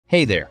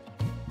Hey there,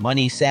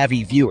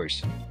 money-savvy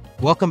viewers.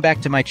 Welcome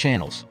back to my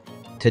channels.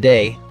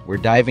 Today, we're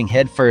diving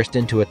headfirst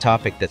into a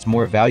topic that's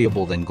more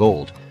valuable than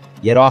gold,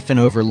 yet often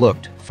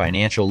overlooked: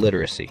 financial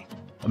literacy.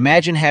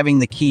 Imagine having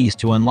the keys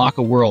to unlock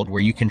a world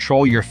where you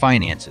control your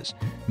finances,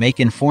 make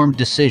informed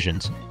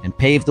decisions, and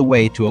pave the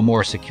way to a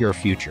more secure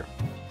future.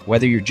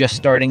 Whether you're just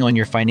starting on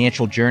your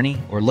financial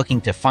journey or looking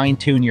to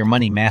fine-tune your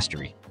money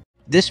mastery,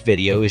 this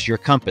video is your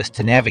compass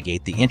to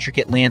navigate the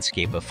intricate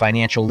landscape of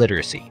financial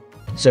literacy.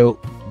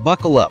 So,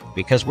 buckle up,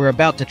 because we're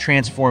about to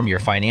transform your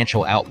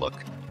financial outlook,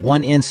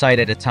 one insight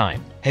at a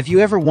time. Have you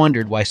ever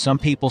wondered why some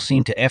people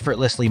seem to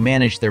effortlessly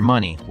manage their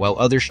money while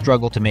others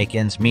struggle to make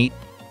ends meet?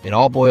 It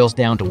all boils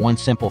down to one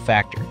simple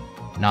factor: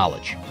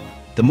 knowledge.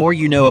 The more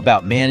you know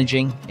about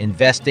managing,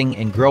 investing,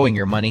 and growing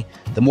your money,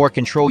 the more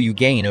control you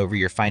gain over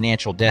your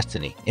financial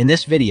destiny. In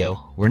this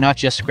video, we're not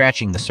just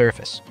scratching the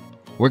surface.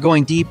 We're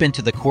going deep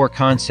into the core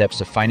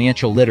concepts of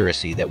financial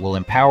literacy that will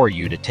empower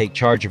you to take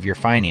charge of your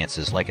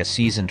finances like a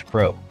seasoned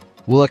pro.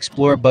 We'll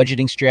explore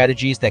budgeting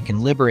strategies that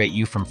can liberate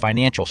you from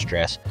financial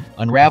stress,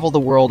 unravel the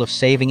world of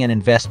saving and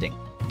investing,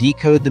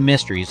 decode the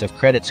mysteries of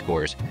credit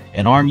scores,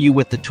 and arm you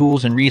with the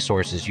tools and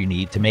resources you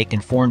need to make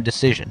informed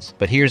decisions.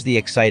 But here's the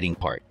exciting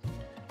part.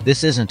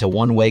 This isn't a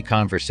one-way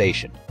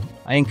conversation.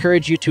 I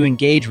encourage you to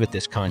engage with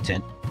this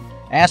content,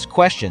 ask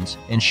questions,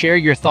 and share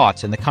your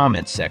thoughts in the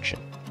comments section.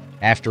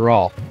 After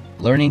all,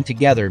 learning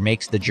together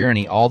makes the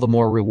journey all the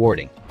more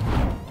rewarding.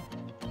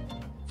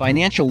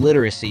 Financial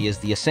literacy is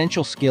the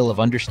essential skill of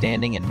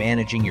understanding and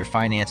managing your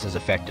finances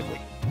effectively.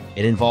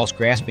 It involves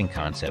grasping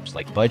concepts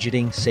like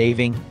budgeting,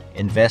 saving,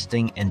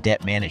 investing, and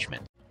debt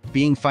management.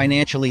 Being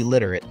financially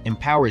literate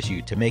empowers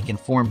you to make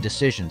informed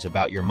decisions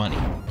about your money.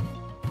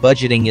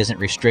 Budgeting isn't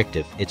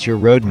restrictive, it's your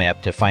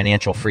roadmap to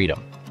financial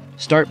freedom.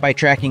 Start by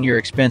tracking your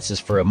expenses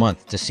for a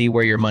month to see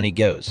where your money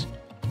goes.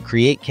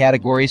 Create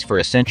categories for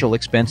essential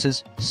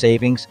expenses,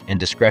 savings, and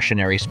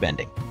discretionary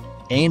spending.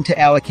 Aim to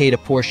allocate a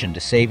portion to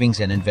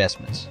savings and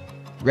investments.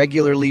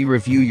 Regularly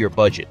review your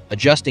budget,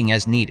 adjusting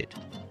as needed.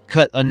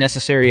 Cut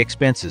unnecessary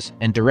expenses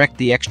and direct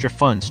the extra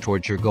funds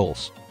towards your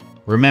goals.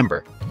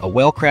 Remember, a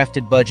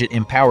well-crafted budget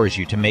empowers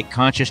you to make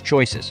conscious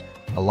choices,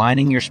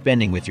 aligning your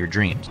spending with your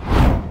dreams.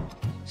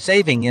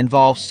 Saving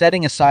involves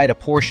setting aside a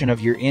portion of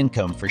your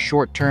income for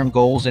short-term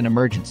goals and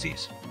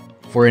emergencies.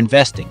 For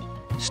investing,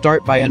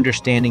 start by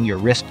understanding your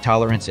risk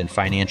tolerance and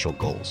financial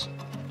goals.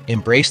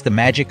 Embrace the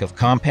magic of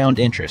compound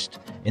interest.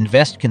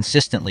 Invest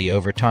consistently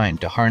over time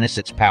to harness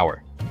its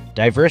power.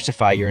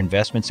 Diversify your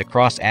investments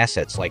across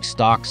assets like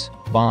stocks,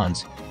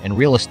 bonds, and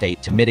real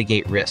estate to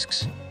mitigate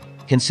risks.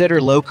 Consider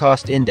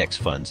low-cost index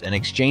funds and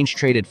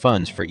exchange-traded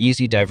funds for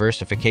easy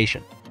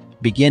diversification.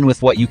 Begin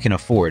with what you can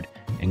afford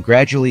and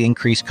gradually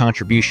increase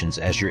contributions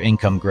as your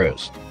income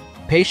grows.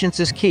 Patience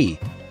is key.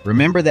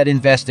 Remember that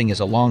investing is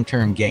a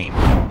long-term game.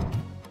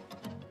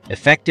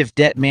 Effective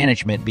debt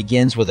management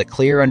begins with a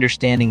clear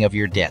understanding of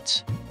your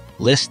debts.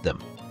 List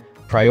them.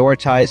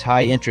 Prioritize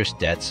high-interest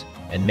debts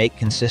and make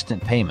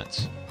consistent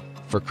payments.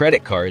 For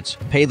credit cards,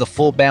 pay the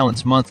full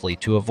balance monthly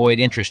to avoid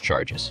interest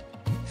charges.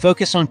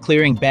 Focus on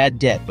clearing bad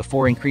debt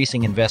before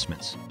increasing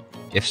investments.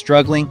 If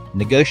struggling,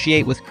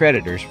 negotiate with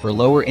creditors for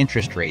lower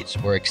interest rates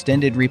or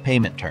extended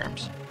repayment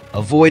terms.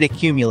 Avoid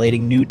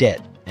accumulating new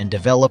debt and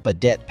develop a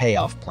debt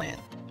payoff plan.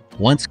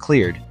 Once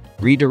cleared,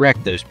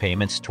 redirect those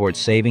payments towards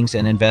savings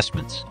and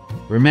investments.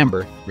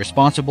 Remember,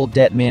 responsible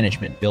debt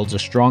management builds a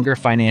stronger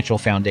financial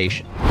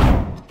foundation.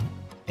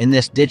 In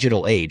this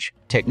digital age,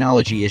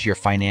 technology is your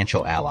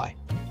financial ally.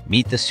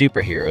 Meet the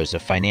superheroes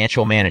of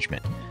financial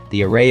management,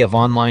 the array of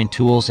online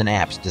tools and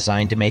apps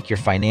designed to make your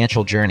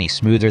financial journey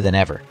smoother than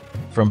ever.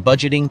 From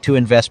budgeting to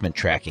investment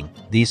tracking,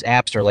 these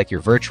apps are like your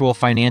virtual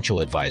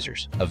financial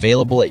advisors,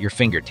 available at your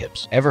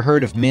fingertips. Ever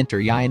heard of Mint or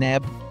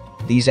YNAB?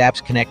 These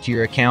apps connect to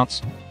your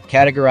accounts,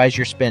 categorize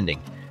your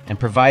spending, and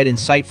provide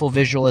insightful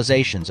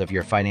visualizations of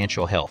your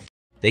financial health.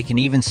 They can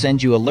even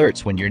send you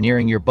alerts when you're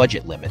nearing your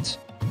budget limits.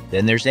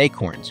 Then there's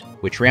Acorns,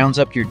 which rounds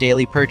up your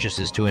daily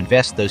purchases to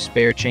invest those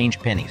spare change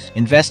pennies.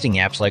 Investing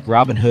apps like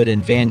Robinhood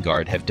and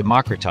Vanguard have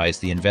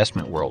democratized the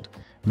investment world,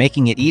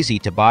 making it easy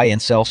to buy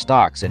and sell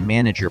stocks and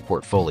manage your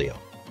portfolio.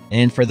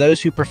 And for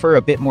those who prefer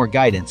a bit more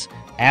guidance,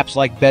 apps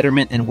like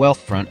Betterment and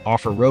Wealthfront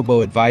offer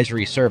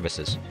robo-advisory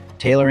services,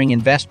 tailoring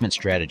investment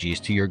strategies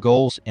to your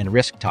goals and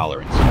risk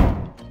tolerance.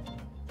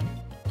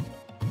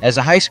 As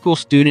a high school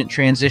student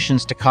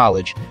transitions to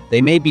college,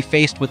 they may be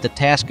faced with the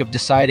task of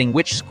deciding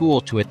which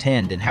school to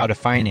attend and how to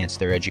finance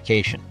their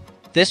education.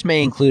 This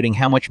may include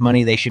how much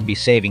money they should be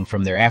saving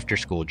from their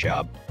after-school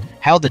job,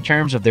 how the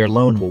terms of their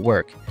loan will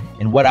work,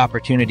 and what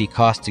opportunity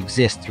costs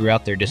exist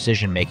throughout their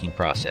decision-making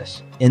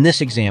process. In this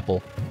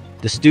example,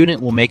 the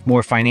student will make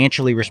more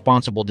financially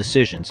responsible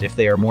decisions if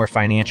they are more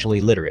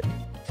financially literate.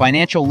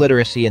 Financial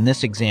literacy in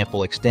this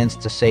example extends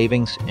to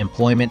savings,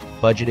 employment,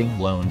 budgeting,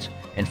 loans,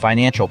 and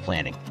financial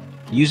planning.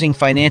 Using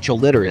financial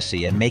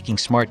literacy and making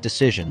smart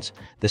decisions,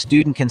 the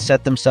student can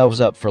set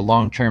themselves up for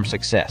long-term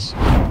success.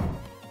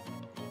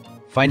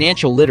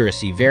 Financial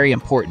literacy, very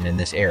important in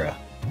this era.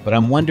 But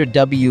I'm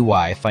wondering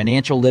why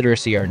financial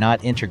literacy are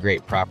not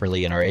integrated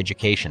properly in our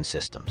education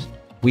systems.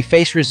 We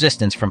face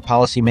resistance from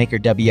policymaker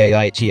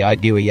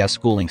WITI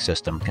schooling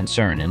system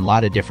concern in a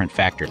lot of different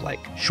factors like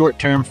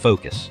short-term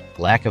focus,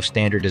 lack of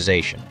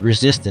standardization,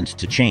 resistance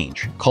to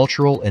change,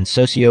 cultural and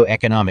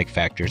socio-economic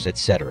factors,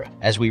 etc.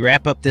 As we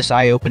wrap up this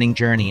eye-opening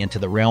journey into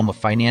the realm of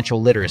financial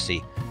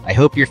literacy, I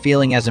hope you're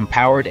feeling as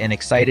empowered and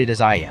excited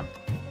as I am.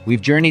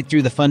 We've journeyed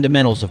through the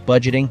fundamentals of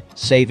budgeting,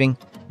 saving,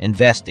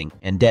 investing,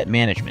 and debt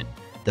management,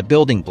 the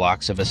building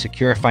blocks of a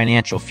secure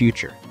financial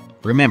future.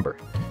 Remember,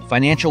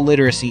 financial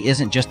literacy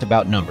isn't just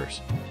about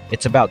numbers.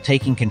 It's about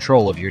taking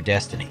control of your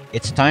destiny.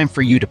 It's time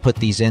for you to put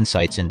these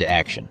insights into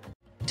action.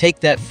 Take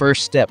that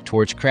first step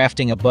towards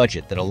crafting a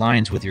budget that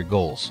aligns with your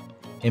goals.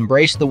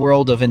 Embrace the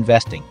world of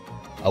investing,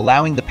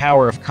 allowing the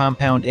power of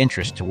compound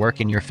interest to work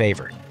in your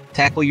favor.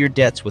 Tackle your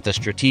debts with a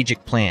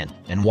strategic plan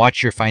and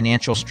watch your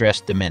financial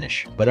stress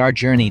diminish. But our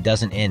journey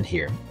doesn't end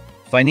here.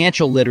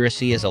 Financial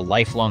literacy is a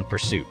lifelong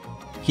pursuit.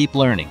 Keep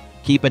learning,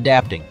 keep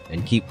adapting,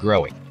 and keep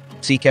growing.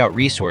 Seek out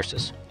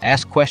resources,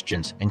 ask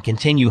questions, and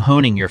continue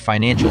honing your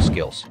financial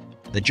skills.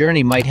 The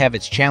journey might have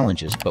its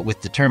challenges, but with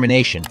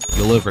determination,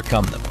 you'll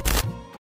overcome them.